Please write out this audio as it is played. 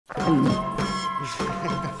Oh,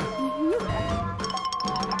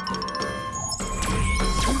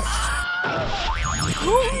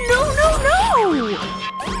 no, no, no!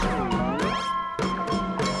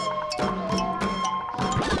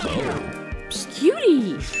 Psst,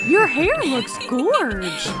 cutie, your hair looks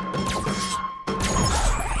gorge.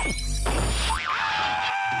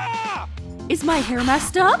 Is my hair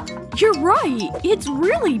messed up? You're right, it's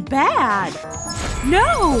really bad.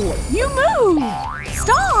 No, you move!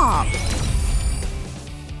 Stop!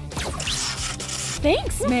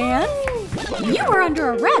 Thanks, man. You are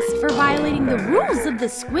under arrest for violating the rules of the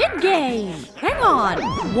Squid Game. Hang on.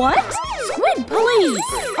 What? Squid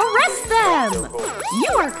police! Arrest them!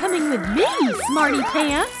 You are coming with me, smarty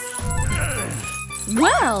pants.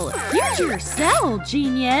 Well, here's your cell,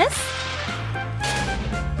 genius.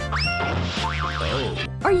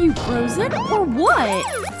 Are you frozen or what?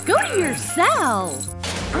 Go to your cell.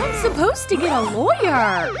 I'm supposed to get a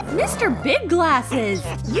lawyer. Mr. Big Glasses,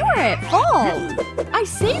 you are at fault. I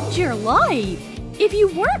saved your life. If you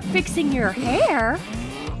weren't fixing your hair.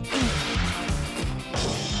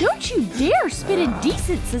 Don't you dare spit in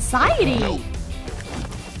decent society.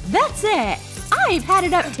 That's it. I've had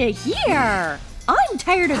it up to here. I'm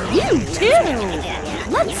tired of you, too.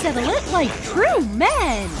 Let's settle it like true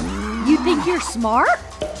men. You think you're smart?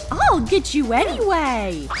 I'll get you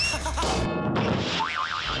anyway.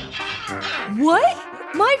 What?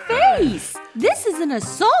 My face! This is an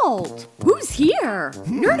assault! Who's here?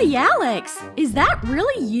 Nerdy Alex! Is that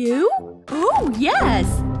really you? Oh, yes!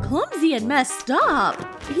 Clumsy and messed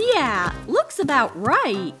up. Yeah, looks about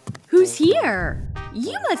right. Who's here?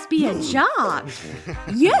 You must be a jock.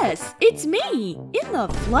 Yes, it's me, in the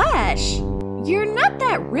flesh. You're not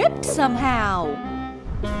that ripped somehow.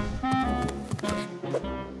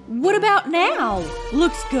 What about now?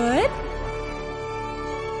 Looks good?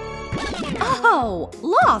 Oh,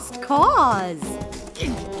 lost cause.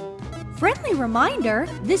 Friendly reminder,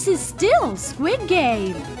 this is still Squid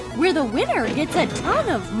Game, where the winner gets a ton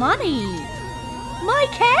of money. My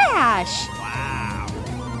cash! Wow.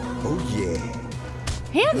 Oh, yeah.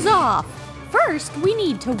 Hands off. First, we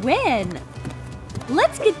need to win.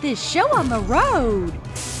 Let's get this show on the road.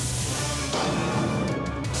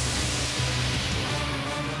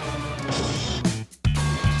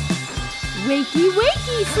 Wakey,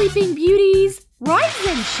 wakey, sleeping beauties! Rise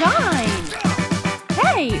and shine!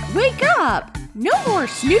 Hey, wake up! No more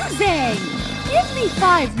snoozing! Give me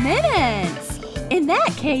 5 minutes! In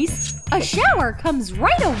that case, a shower comes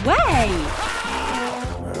right away!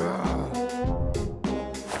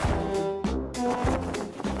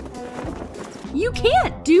 You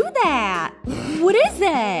can't do that! What is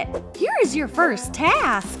it? Here is your first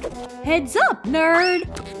task. Heads up, nerd!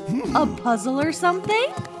 A puzzle or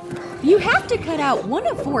something? You have to cut out one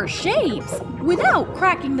of 4 shapes without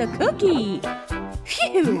cracking the cookie.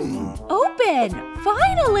 Phew! Open!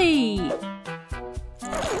 Finally!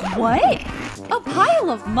 What? A pile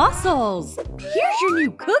of muscles! Here's your new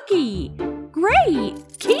cookie! Great!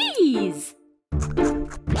 Keys!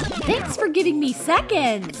 Thanks for giving me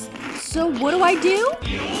seconds. So what do I do?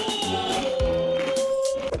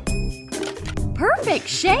 Perfect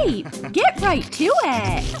shape! Get right to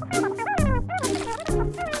it!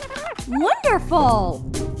 Wonderful!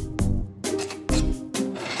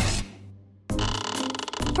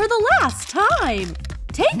 For the last time,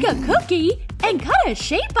 take a cookie and cut a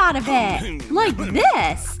shape out of it, like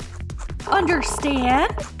this.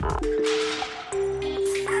 Understand?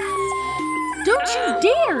 Don't you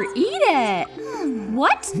dare eat it!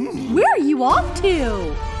 What? Where are you off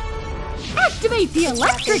to? Activate the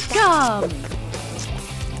electric gum!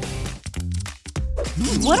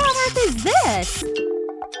 What on earth is this?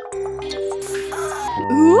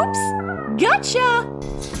 Oops! Gotcha!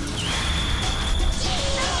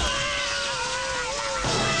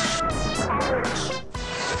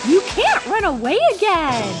 You can't run away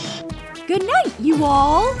again! Good night, you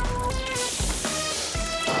all!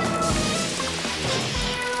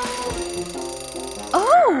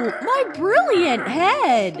 Oh, my brilliant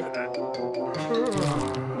head!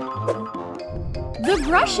 The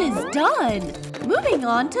brush is done! Moving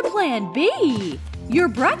on to plan B! Your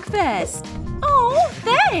breakfast! Oh,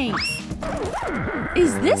 thanks!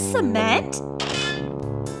 Is this cement?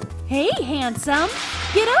 Hey, handsome!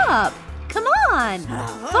 Get up! Come on!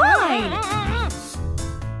 Fine!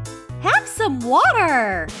 Have some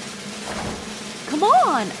water! Come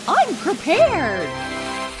on! I'm prepared!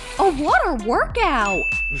 A water workout!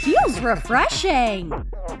 Feels refreshing!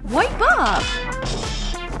 Wipe up!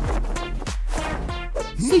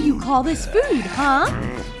 So you call this food, huh?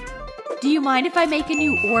 Do you mind if I make a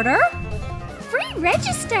new order? Free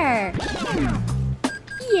register!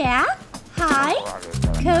 Yeah? Hi?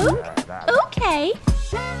 Coke? Okay.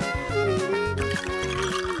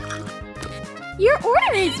 Your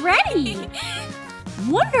order is ready!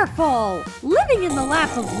 Wonderful! Living in the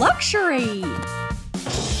lap of luxury!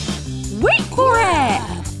 Wait for it!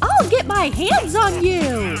 I'll get my hands on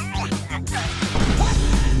you!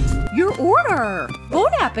 Your order!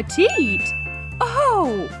 Bon appetit!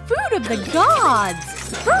 Oh, food of the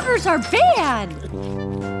gods! Burgers are banned!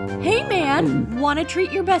 Hey man, wanna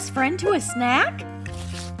treat your best friend to a snack?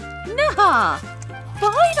 Nah!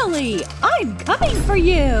 Finally! I'm coming for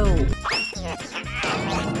you!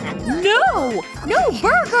 No! No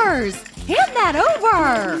burgers! Hand that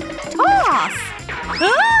over! Toss!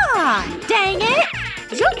 Ah! Dang it!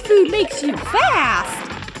 Junk food makes you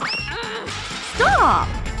fast! Stop!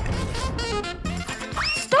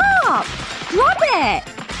 Stop! Drop it!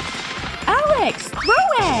 Alex, throw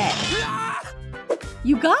it!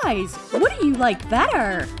 You guys, what do you like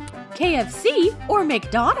better? KFC or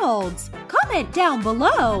McDonald's? Comment down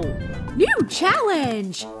below! New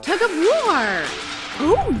challenge! Tug of war!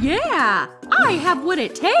 Oh yeah! I have what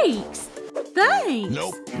it takes! Thanks!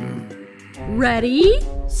 Nope. Ready,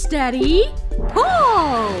 steady,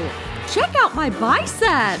 pull! Check out my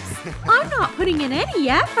biceps! I'm not putting in any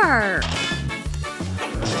effort!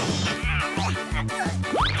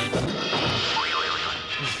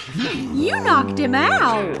 You knocked him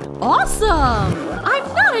out! Awesome! I'm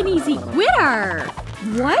not an easy quitter!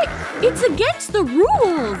 What? It's against the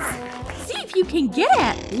rules! See if you can get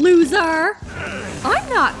it, loser! I'm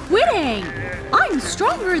not quitting! I'm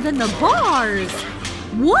stronger than the bars!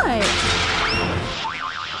 What?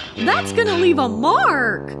 That's gonna leave a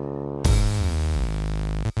mark!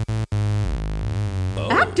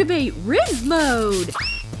 Activate Riz mode!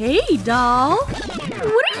 Hey, doll!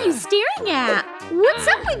 What are you staring at? What's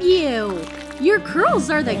up with you? Your curls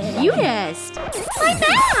are the cutest! My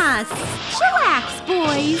mask! Chillax,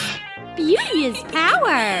 boys! Beauty is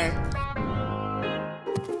power!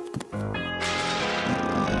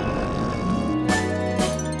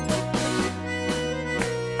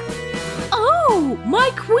 Oh,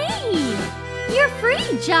 my queen! You're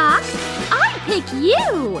free, Jock! I pick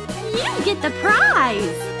you! You get the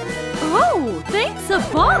prize! Oh, thanks a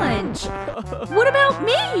bunch! What about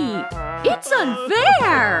me? It's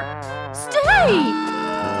unfair! Stay!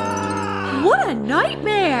 What a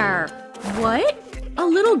nightmare! What? A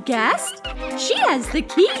little guest? She has the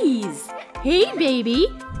keys! Hey, baby!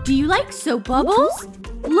 Do you like soap bubbles?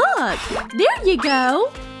 Look! There you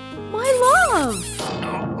go! My love!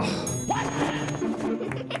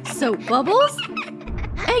 Soap bubbles?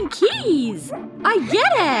 And keys! I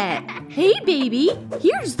get it! Hey, baby!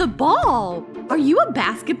 Here's the ball! Are you a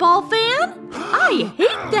basketball fan? I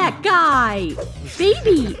hate that guy!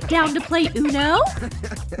 Baby, down to play Uno?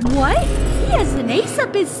 What? He has an ace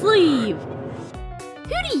up his sleeve!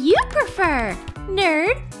 Who do you prefer?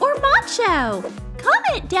 Nerd or macho?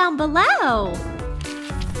 Comment down below!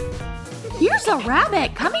 Here's a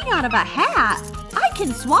rabbit coming out of a hat! I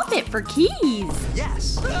can swap it for keys!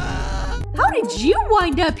 Yes. How did you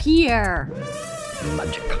wind up here?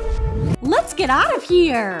 Magic. Let's get out of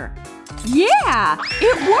here! Yeah!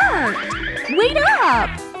 It worked! Wait up!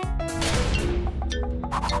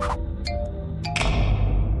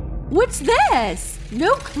 What's this?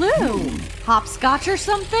 No clue. Hopscotch or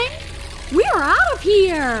something? We're out of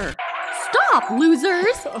here! Stop,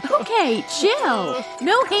 losers! Okay, chill.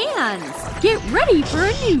 No hands. Get ready for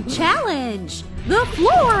a new challenge. The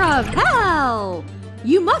floor of hell!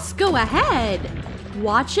 You must go ahead.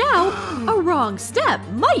 Watch out. A wrong step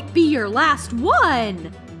might be your last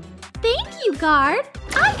one. Thank you, guard.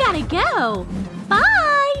 I gotta go.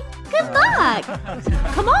 Bye. Good luck.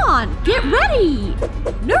 Come on, get ready.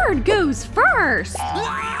 Nerd goes first.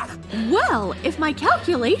 Well, if my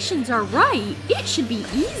calculations are right, it should be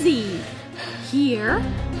easy. Here.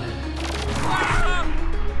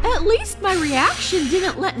 At least my reaction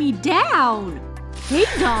didn't let me down. Hey,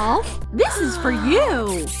 doll. This is for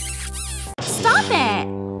you. Stop it!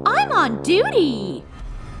 I'm on duty!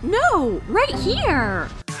 No, right here!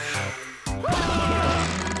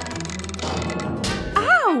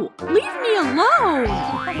 Ow! Leave me alone!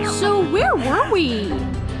 So where were we?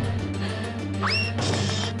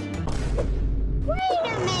 Wait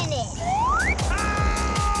a minute!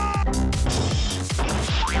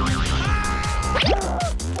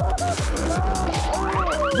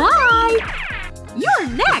 Bye! You're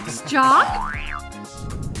next, Jock!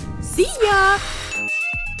 See ya!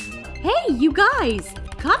 Hey, you guys!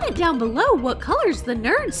 Comment down below what colors the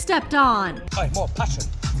nerd stepped on! More passion,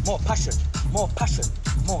 more passion, more passion,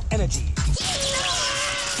 more energy.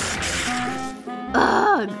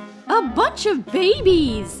 Ugh! A bunch of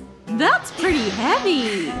babies! That's pretty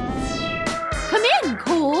heavy! Come in,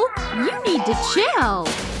 Cole! You need to chill!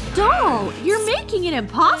 Doll, you're making it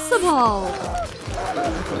impossible!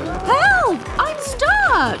 Help! I'm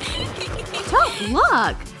stuck! Tough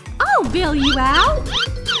luck! I'll bail you out!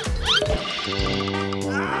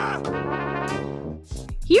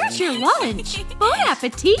 Here's your lunch! Bon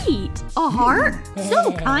appetit! A heart?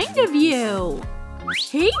 So kind of you!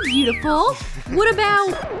 Hey, beautiful! What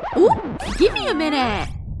about… Oop! Give me a minute!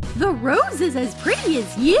 The rose is as pretty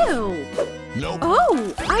as you! Nope.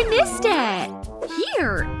 Oh! I missed it!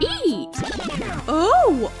 Here, eat!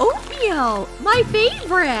 Oh! Oatmeal! My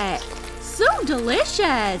favorite! So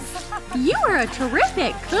delicious! You are a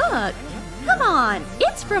terrific cook! Come on!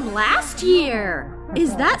 It's from last year!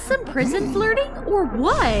 Is that some prison flirting or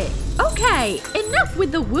what? Okay, enough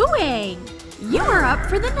with the wooing! You are up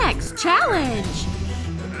for the next challenge!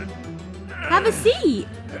 Have a seat!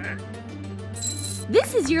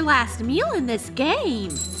 This is your last meal in this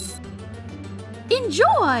game!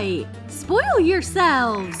 Enjoy! Spoil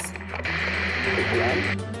yourselves!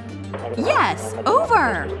 Yes,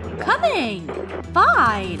 over! Coming!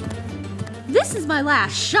 Fine! This is my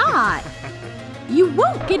last shot! You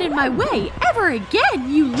won't get in my way ever again,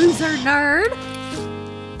 you loser nerd!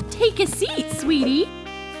 Take a seat, sweetie!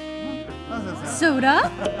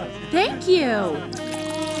 Soda? Thank you!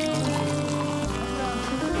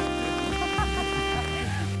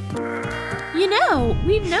 You know,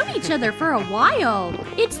 we've known each other for a while.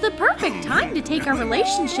 It's the perfect time to take our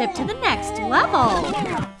relationship to the next level.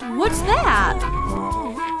 What's that?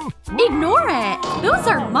 Ignore it! Those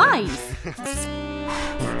are mice!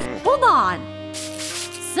 Hold on.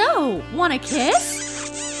 So, want a kiss?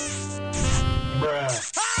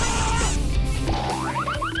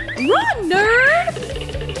 Run, nerd!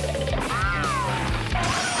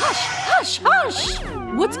 Hush, hush, hush!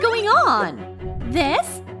 What's going on?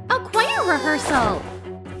 This? A choir rehearsal.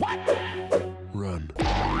 Run.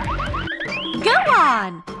 Go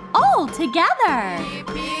on! All together!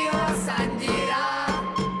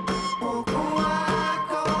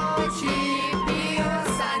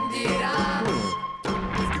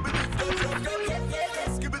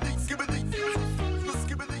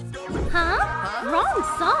 Huh? Wrong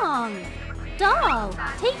song! Doll,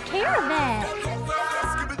 take care of it!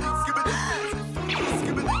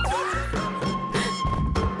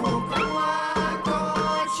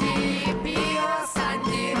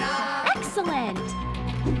 Excellent!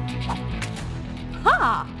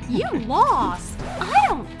 Ha! You lost! I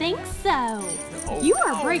don't think so! You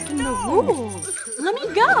are breaking the rules! Let me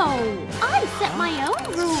go! I set my own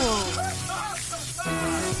rules!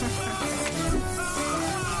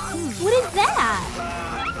 What is that?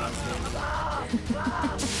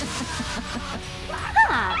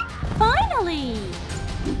 Ha! Finally!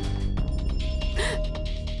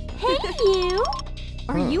 Hey, you!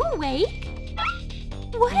 Are you awake?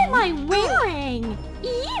 What am I wearing?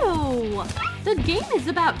 Ew! The game is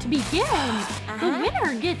about to begin. The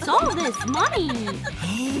winner gets all this money.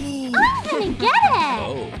 I'm gonna get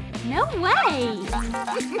it! No way!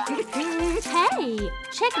 Hey,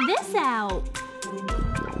 check this out.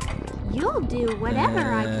 You'll do whatever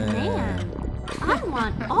I command. I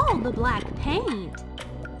want all the black paint.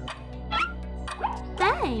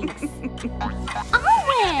 Thanks. I'll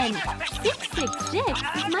win! 666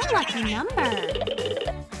 is my lucky number.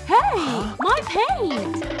 Hey, my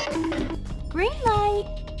paint! Green light,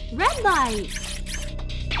 red light.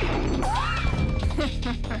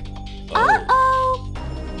 Uh-oh!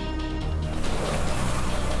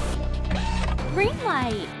 Green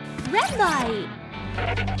light, red light.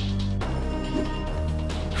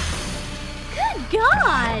 Good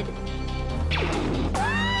God!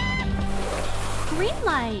 Green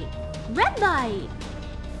light, red light.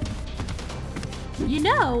 You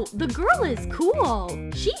know, the girl is cool.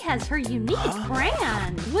 She has her unique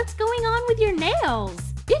brand. What's going on with your nails?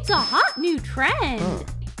 It's a hot new trend.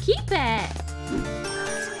 Keep it.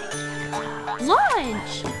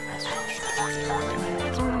 Lunch.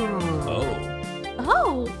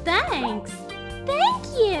 Oh, thanks. Thank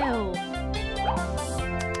you.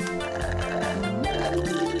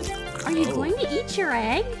 Are you going to eat your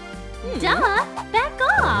egg? Duh, back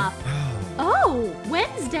off. Oh,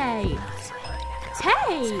 Wednesday.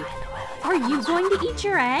 Hey, are you going to eat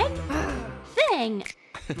your egg? Thing.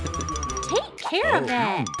 Take care of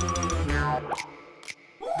it.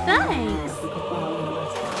 Thanks.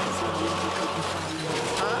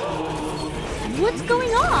 What's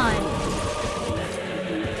going on?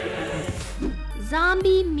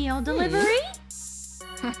 Zombie meal delivery?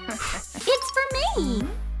 It's for me.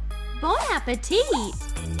 Bon appetit.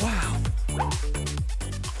 Wow.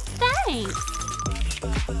 Thanks.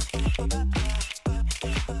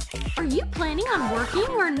 Are you planning on working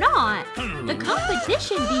or not? The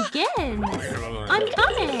competition begins. I'm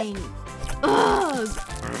coming. Ugh,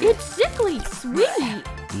 it's sickly sweet.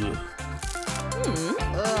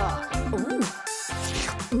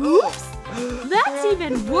 Oops, that's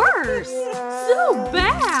even worse. So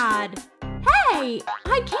bad. Hey,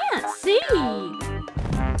 I can't see.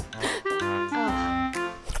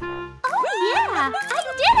 Oh yeah, I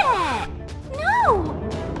did it. No.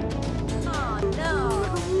 Oh no.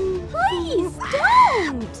 Please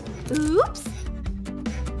don't. Oops.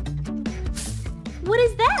 What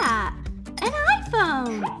is that? An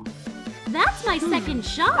iPhone. That's my second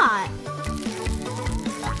shot.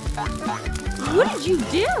 What did you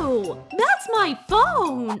do? That's my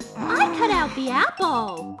phone. I cut out the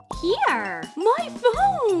apple. Here, my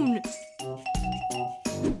phone.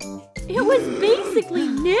 It was basically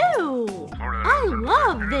new. I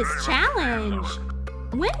love this challenge.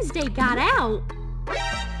 Wednesday got out.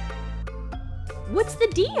 What's the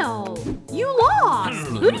deal? You lost.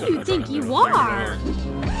 Who do you think you are?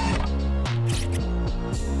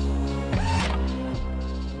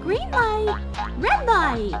 Green light, red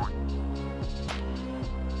light.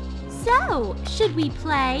 So, should we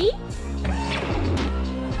play?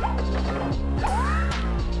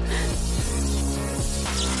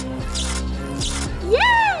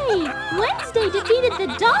 Yay! Wednesday defeated the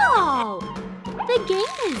doll! The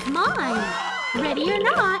game is mine. Ready or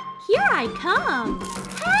not, here I come.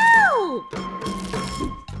 Help!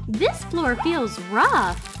 This floor feels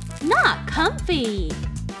rough, not comfy.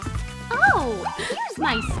 Oh, here's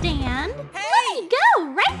my stand. Let me go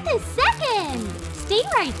right this second. Stay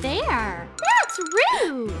right there. That's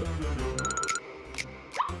rude.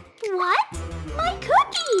 What? My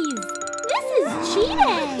cookies! This is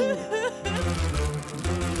cheating!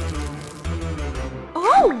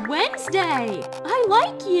 Oh, Wednesday! I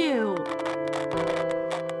like you!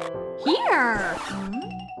 Here!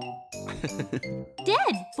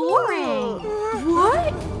 Dead boring!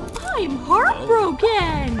 What? I'm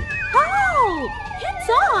heartbroken! Help! It's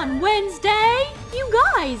on, Wednesday! You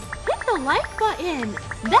guys, hit the like button!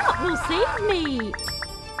 That will save me!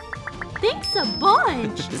 Thanks a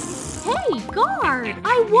bunch! Hey, guard!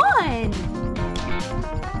 I won!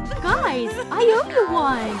 Guys, I owe you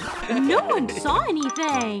one! No one saw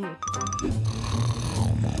anything!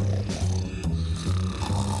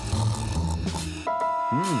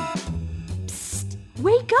 Psst!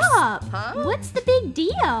 Wake up! What's the big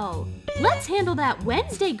deal? Let's handle that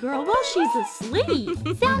Wednesday girl while she's asleep!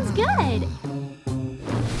 Sounds good!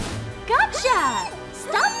 Gotcha!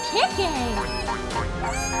 Stop kicking!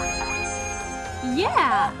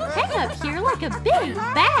 Yeah, hang up here like a big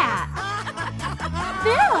bat!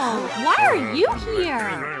 Phil, why are you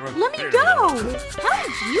here? Let me go! How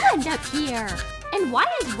did you end up here? And why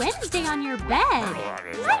is Wednesday on your bed?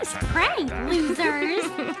 Nice prank, losers!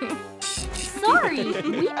 Sorry,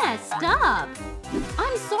 we messed up.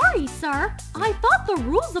 I'm sorry, sir. I thought the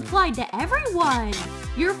rules applied to everyone.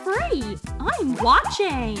 You're free. I'm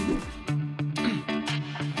watching.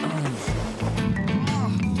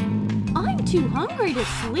 I'm too hungry to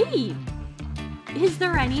sleep. Is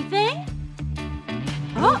there anything?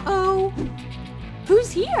 Uh-oh.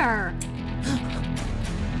 Who's here?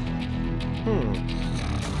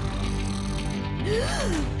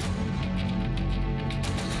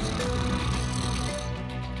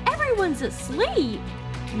 Everyone's asleep.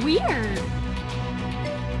 Weird.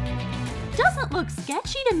 Doesn't look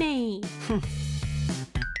sketchy to me.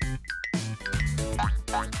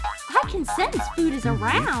 I can sense food is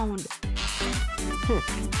around.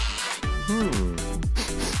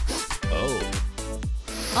 Oh.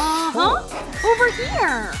 Uh-huh. Over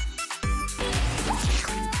here.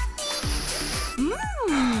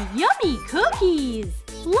 Mmm, yummy cookies.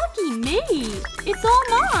 Lucky me. It's all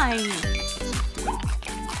mine.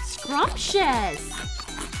 Scrumptious.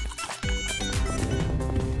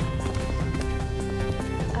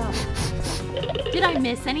 Did I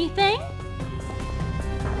miss anything?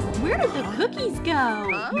 Where did the cookies go?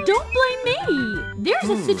 Don't blame me. There's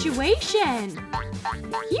a situation.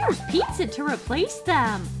 Here's pizza to replace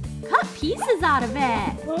them. Cut pieces out of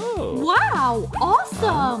it. Wow,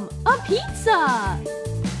 awesome. A pizza.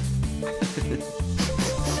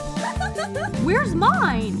 Where's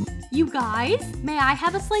mine? You guys, may I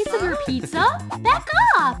have a slice of your pizza? Back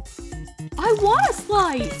up. I want a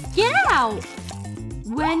slice. Get out.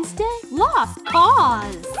 Wednesday, lost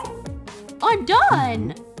cause. I'm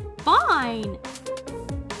done. Fine.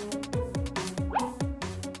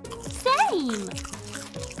 Same.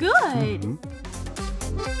 Good.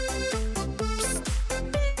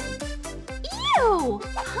 Ew!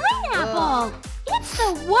 Pineapple! awful! It's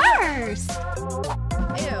the worst!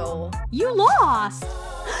 Ew. You lost!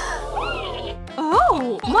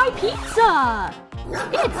 Oh, my pizza!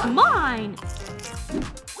 It's mine!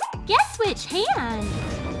 Guess which hand?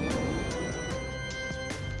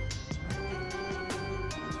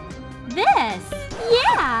 This!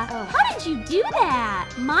 Yeah! How did you do that?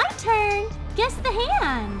 My turn! Guess the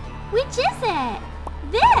hand! Which is it?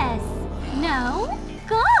 This! No?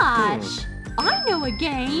 Gosh! I know a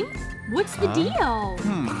game! What's the deal?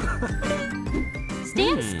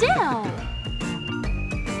 Stand still!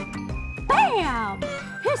 Bam!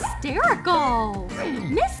 Hysterical!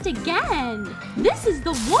 Missed again! This is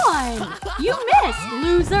the one! You missed,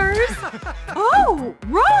 losers! Oh,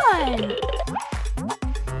 run!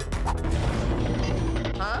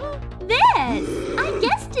 Huh? This! I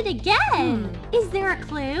guessed it again! Is there a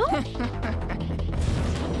clue?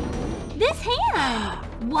 This hand!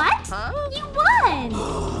 What? Huh? You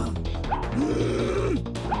won!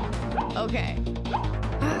 Okay.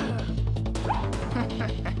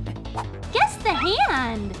 Guess the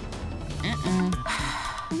hand!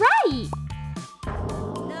 Right!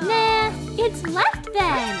 Nah, it's left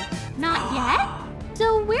then! Not yet?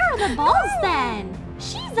 So where are the balls then?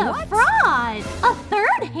 She's a fraud! A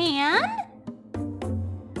third hand?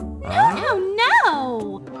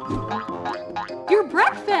 No! Your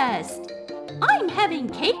breakfast! I'm having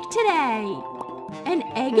cake today! An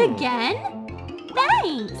egg again?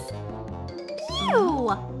 Thanks! Ew!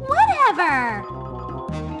 Whatever!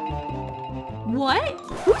 What?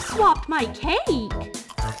 Who swapped my cake?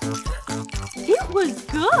 It was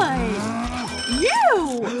good!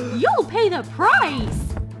 You! You'll pay the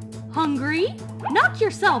price! Hungry? Knock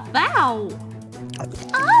yourself out!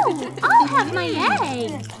 Oh! I'll have my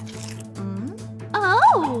egg!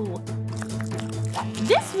 Oh!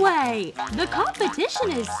 This way! The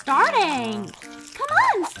competition is starting! Come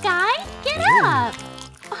on, Sky! Get up!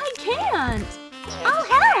 I can't! I'll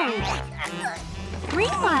help!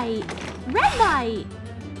 Green light! Red light!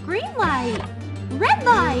 Green light! Red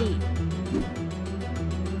light!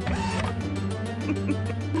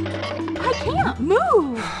 I can't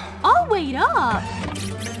move! I'll wait up!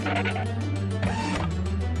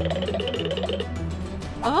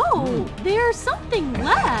 Oh, there's something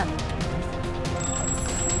left!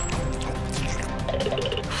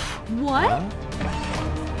 What?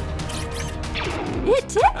 It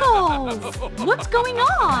tickles! What's going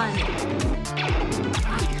on?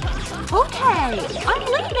 Okay, I'm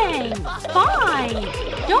leaving! Fine!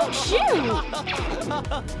 Don't shoot!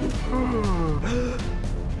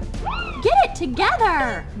 Get it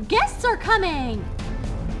together! Guests are coming!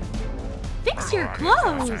 Fix your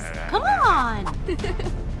clothes! Come on!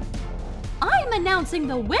 I'm announcing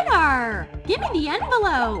the winner! Give me the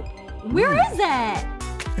envelope! Where is it?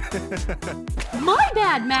 My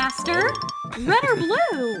bad, Master! Red or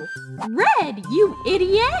blue? Red, you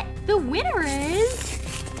idiot! The winner is…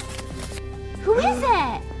 Who is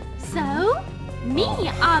it? So? Me,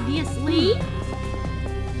 obviously!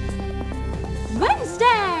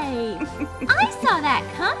 Wednesday! I saw that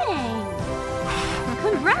coming!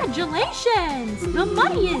 Congratulations! The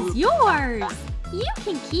money is yours! You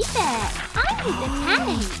can keep it! I need the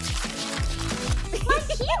tank! My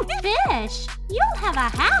cute fish! You'll have a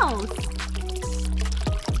house!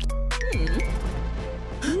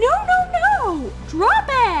 No! Drop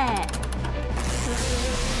it!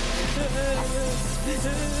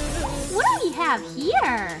 What do we have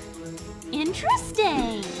here?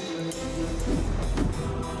 Interesting!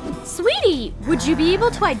 Sweetie, would you be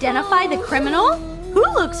able to identify the criminal? Who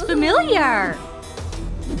looks familiar?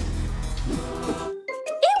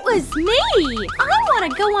 It was me! I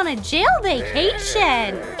want to go on a jail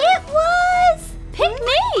vacation! It was… Pick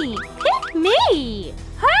me! Pick me!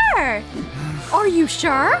 Her! Are you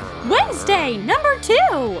sure? Wednesday, number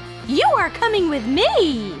 2! You are coming with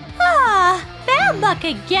me! Ah, bad luck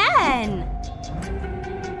again!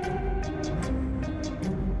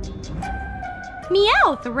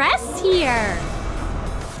 Meowth rests here!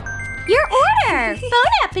 Your order!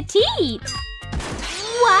 Bon appetit!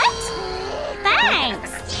 What?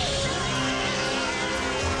 Thanks!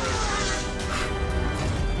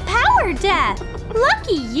 Power death!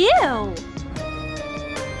 Lucky you!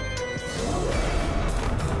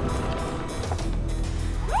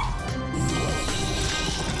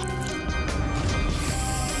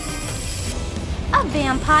 A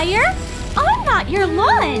vampire? I'm not your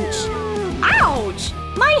lunch! Ouch!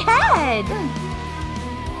 My head!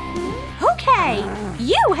 Okay,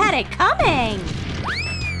 you had it coming!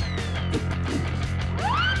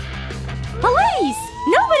 Police!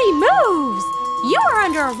 Nobody moves! You are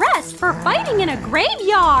under arrest for fighting in a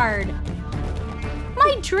graveyard! My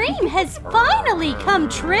My dream has finally come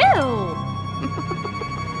true!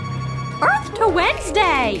 Earth to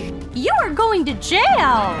Wednesday! You are going to jail!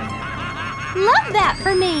 Love that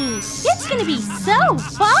for me! It's gonna be so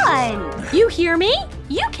fun! You hear me?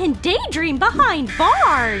 You can daydream behind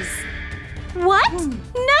bars! What?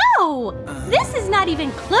 No! This is not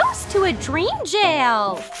even close to a dream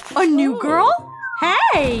jail! A new girl?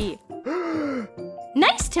 Hey!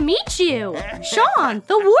 Nice to meet you! Sean,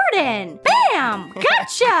 the warden! Bam!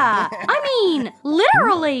 Gotcha! I mean,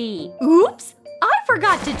 literally! Oops! I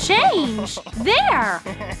forgot to change! There!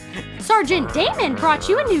 Sergeant Damon brought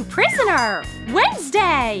you a new prisoner!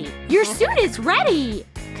 Wednesday! Your suit is ready!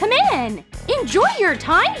 Come in! Enjoy your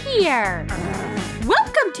time here!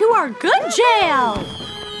 Welcome to our good jail!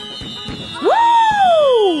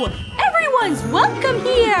 Woo! Everyone's welcome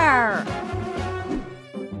here!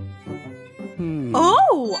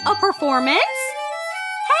 Oh, a performance?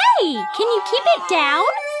 Hey, can you keep it down?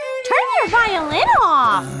 Turn your violin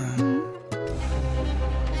off!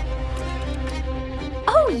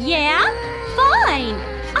 Oh yeah? Fine!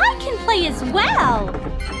 I can play as well!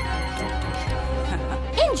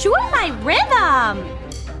 Enjoy my rhythm!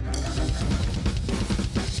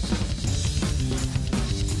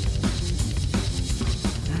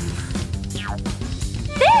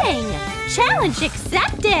 Thing! Challenge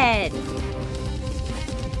accepted!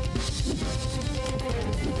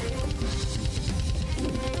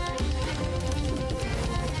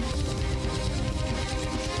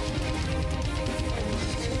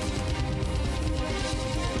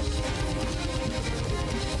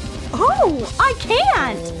 Oh, I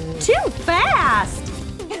can't! Too fast!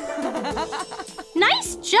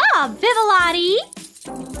 Nice job, Vivalotti!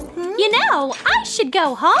 You know, I should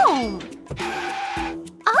go home.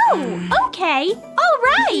 Oh, okay. All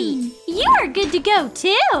right. You are good to go,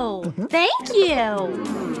 too. Thank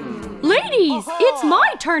you. Ladies, it's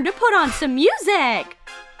my turn to put on some music.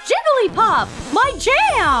 Jigglypuff, my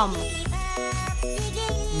jam!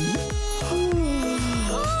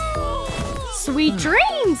 Sweet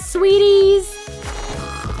dreams, sweeties!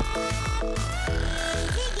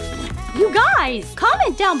 You guys,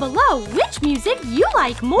 comment down below which music you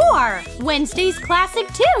like more! Wednesday's classic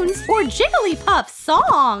tunes or Jigglypuff's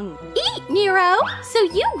song? Eat, Nero, so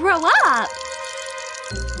you grow up!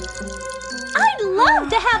 I'd love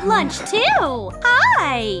to have lunch too!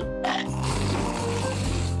 Hi! That was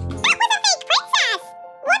a fake princess!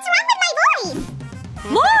 What's wrong with my voice?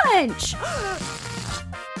 Lunch!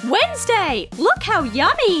 Wednesday, look how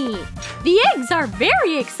yummy! The eggs are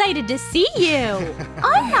very excited to see you!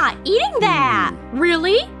 I'm not eating that!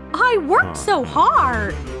 Really? I worked so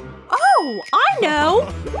hard! Oh, I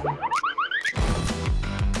know!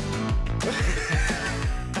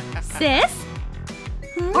 Sis?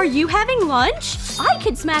 Are you having lunch? I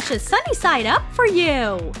could smash a sunny side up for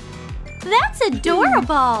you! That's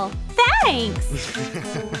adorable! Thanks!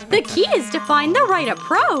 The key is to find the right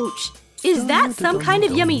approach! Is that some kind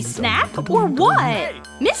of yummy snack or what?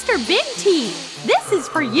 Mr. Big Teeth, this is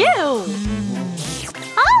for you!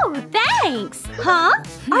 Oh, thanks! Huh?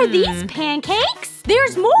 Are these pancakes?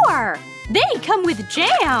 There's more! They come with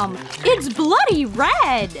jam! It's bloody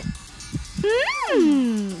red!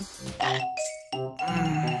 Mmm!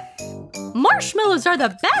 Marshmallows are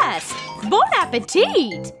the best! Bon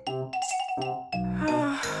appetit!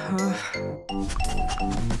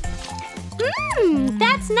 Mmm,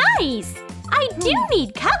 that's nice! I do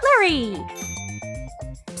need cutlery!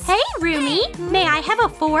 Hey, Rumi, may I have a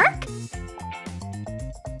fork?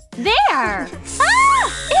 There!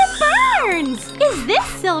 Ah! It burns! Is this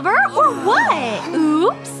silver or what?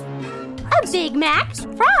 Oops! A Big Mac,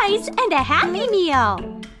 fries, and a Happy Meal!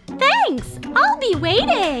 Thanks! I'll be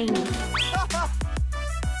waiting!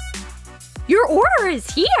 Your order is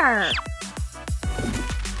here!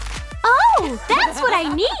 Oh, that's what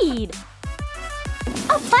I need!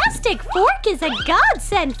 A plastic fork is a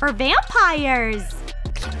godsend for vampires!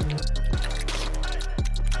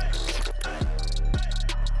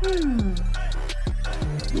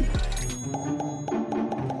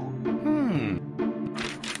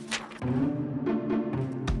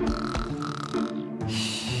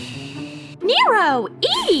 Nero,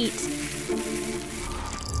 eat!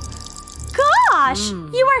 Gosh,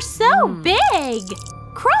 you are so big!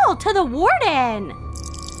 Crawl to the warden!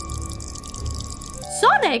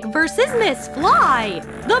 Sonic versus Miss Fly!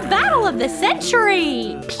 The battle of the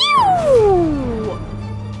century! Pew!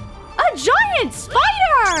 A giant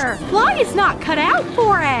spider! Fly is not cut out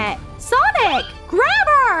for it! Sonic, grab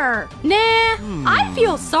her! Nah, I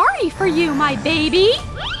feel sorry for you, my baby!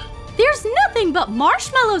 There's nothing but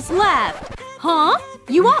marshmallows left! Huh?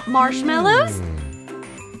 You want marshmallows?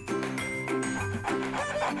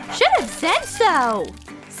 should have said so.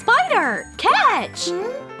 Spider, catch!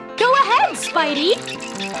 Go ahead, Spidey.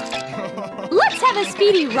 Let's have a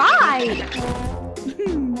speedy ride.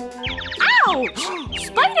 Ouch!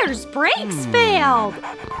 Spider's brakes failed.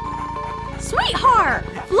 Sweetheart,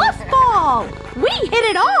 fluff ball! We hit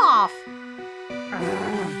it off!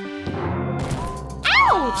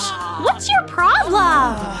 Ouch! What's your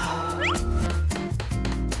problem?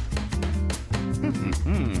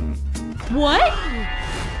 What?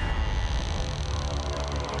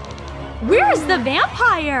 Where's the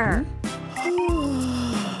vampire?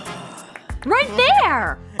 Right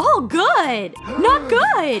there! All good! Not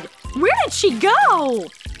good! Where did she go?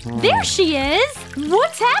 There she is!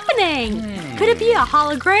 What's happening? Could it be a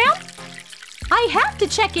hologram? I have to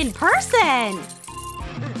check in person!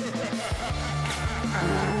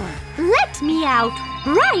 Let me out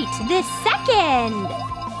right this second!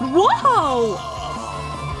 Whoa!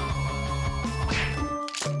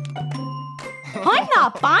 I'm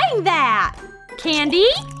not buying that! Candy?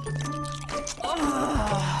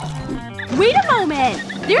 Wait a moment!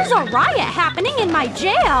 There's a riot happening in my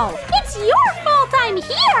jail! It's your fault I'm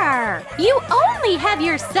here! You only have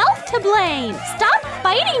yourself to blame! Stop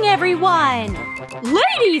fighting everyone!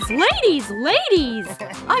 Ladies, ladies, ladies!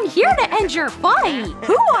 I'm here to end your fight!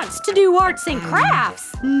 Who wants to do arts and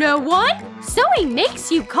crafts? No one? Sewing makes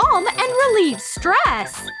you calm and relieves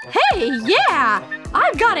stress! Hey, yeah!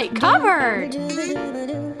 I've got it covered!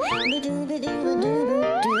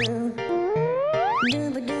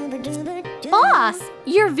 Boss,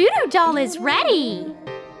 your voodoo doll is ready!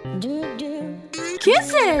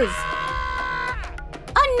 Kisses!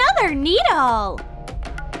 Another needle!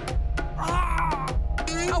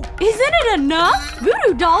 Isn't it enough?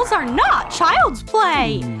 Voodoo dolls are not child's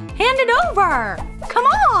play! Hand it over! Come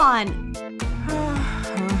on!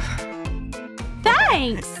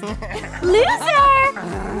 Thanks! Loser!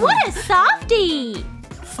 What a softie!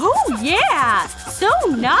 Oh yeah! So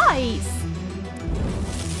nice!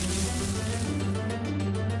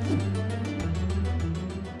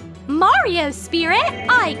 Mario Spirit,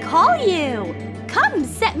 I call you! Come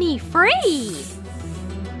set me free!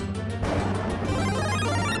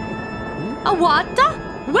 What?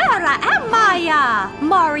 Where am I?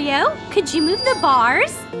 Mario, could you move the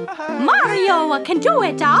bars? Mario can do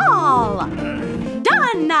it all!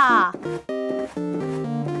 Done!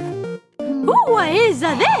 Who is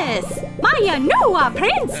this? My new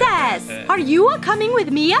princess! Are you coming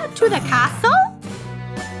with me to the castle?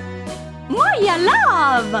 My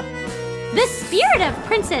love! The spirit of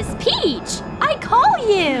Princess Peach! I call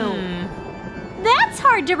you! That's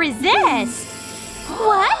hard to resist!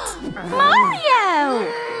 What? Mario!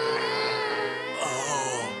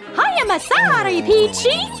 I am sorry,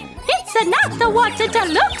 Peachy! It's not what it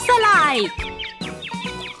looks like!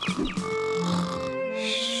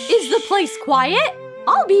 Is the place quiet?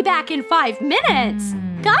 I'll be back in 5 minutes!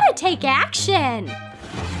 Gotta take action!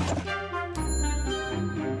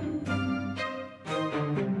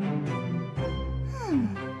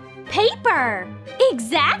 Paper!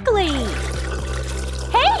 Exactly!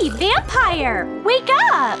 Hey, vampire! Wake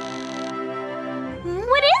up!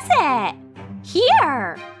 What is it?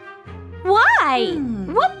 Here! Why?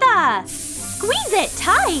 What the? Squeeze it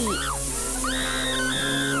tight!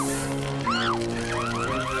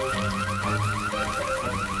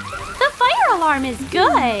 The fire alarm is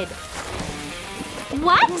good!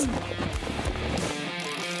 What?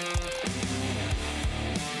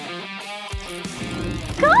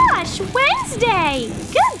 Gosh, Wednesday!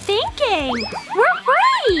 Good thinking! We're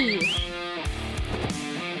free!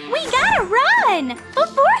 We gotta run!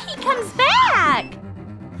 Before he comes back!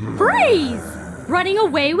 Freeze! Running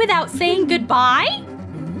away without saying goodbye?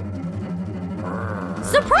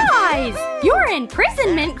 Surprise! Your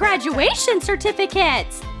imprisonment graduation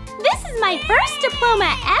certificates! This is my first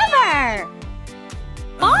diploma ever!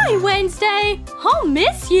 Bye, Wednesday! I'll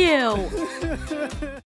miss you!